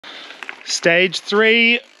Stage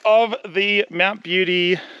 3 of the Mount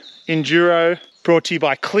Beauty Enduro, brought to you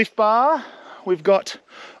by Clif Bar. We've got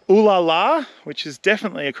Ooh La La, which is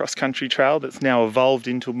definitely a cross-country trail that's now evolved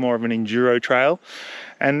into more of an enduro trail.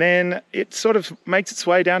 And then it sort of makes its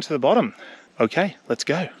way down to the bottom. Okay, let's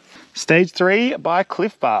go. Stage 3 by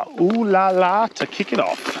Clif Bar. Ooh La La to kick it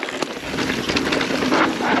off.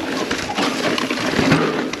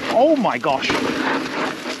 Oh my gosh.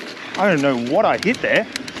 I don't know what I hit there,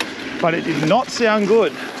 but it did not sound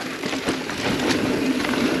good.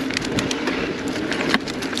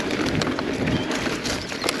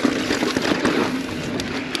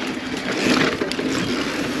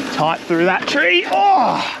 Tight through that tree.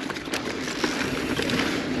 Oh!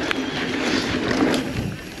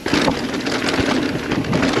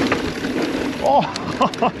 Oh!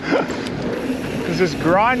 It's just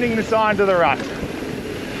grinding the side to the rut.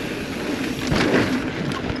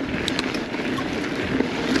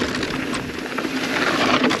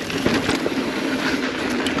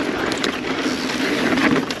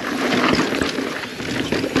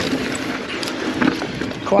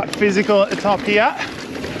 Quite physical at the top here.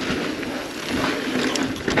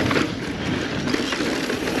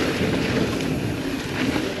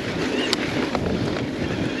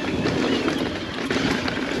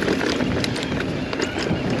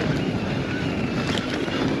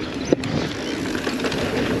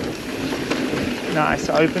 Nice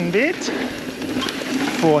open bit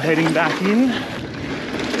before heading back in.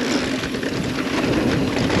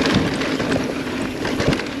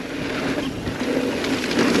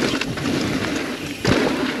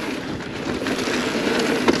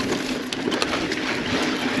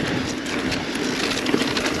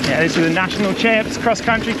 Yeah, this is a national champs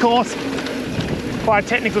cross-country course. Quite a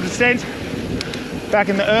technical descent. Back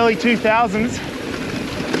in the early 2000s.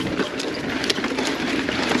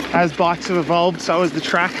 As bikes have evolved, so has the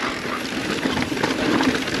track.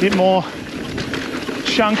 A bit more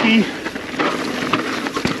chunky.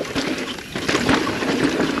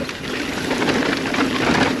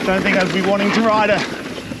 Don't think I'd be wanting to ride a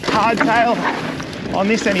hardtail on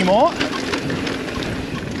this anymore.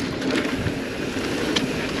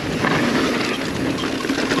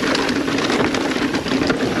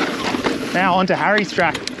 Now onto Harry's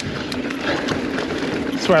track.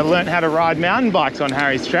 That's where I learned how to ride mountain bikes on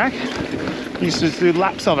Harry's track. Used to do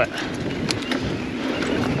laps of it.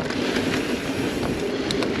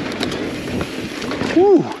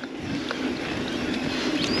 Woo!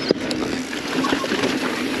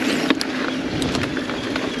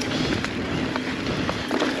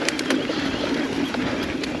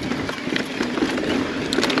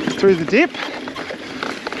 Through the dip.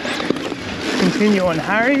 Continue on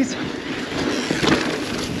Harry's.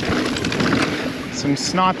 Some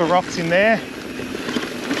sniper rocks in there.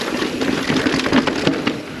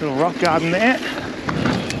 Little rock garden there.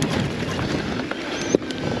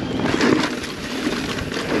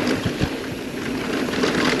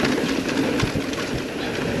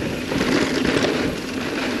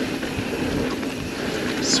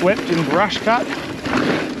 Swept and brush cut.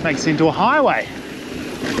 Makes it into a highway.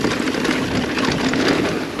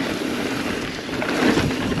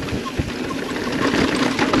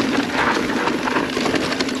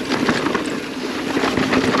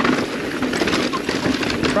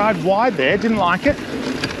 Tried wide there, didn't like it.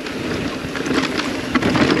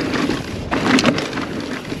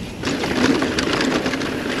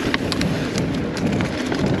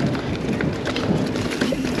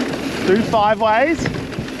 Through 5 ways.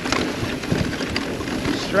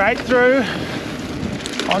 Straight through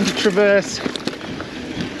onto traverse.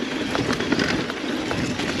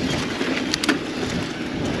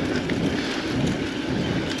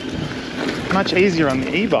 Much easier on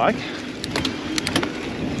the e-bike.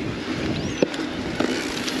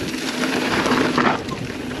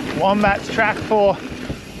 Wombat's track for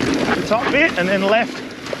the top bit and then left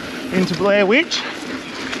into Blair Witch.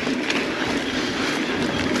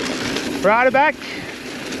 Rider back.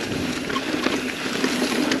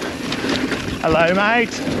 Hello,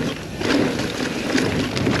 mate.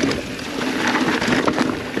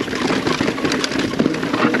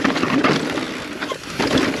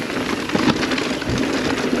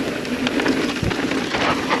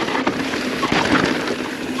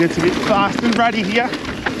 Gets a bit fast and ruddy here.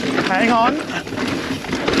 Hang on.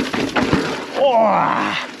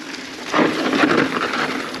 Oh.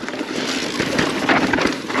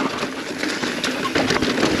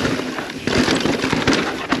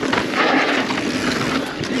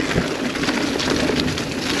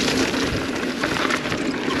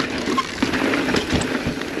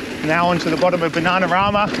 Now onto the bottom of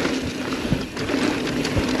Bananarama.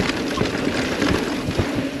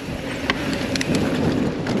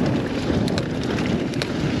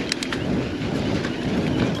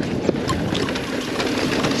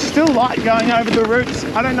 Still light going over the routes.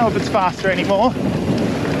 I don't know if it's faster anymore.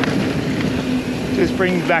 Just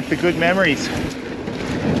brings back the good memories.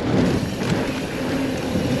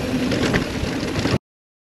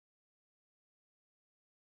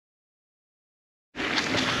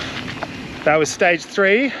 That was stage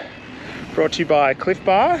 3, brought to you by Clif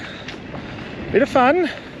Bar. Bit of fun,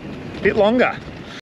 bit longer.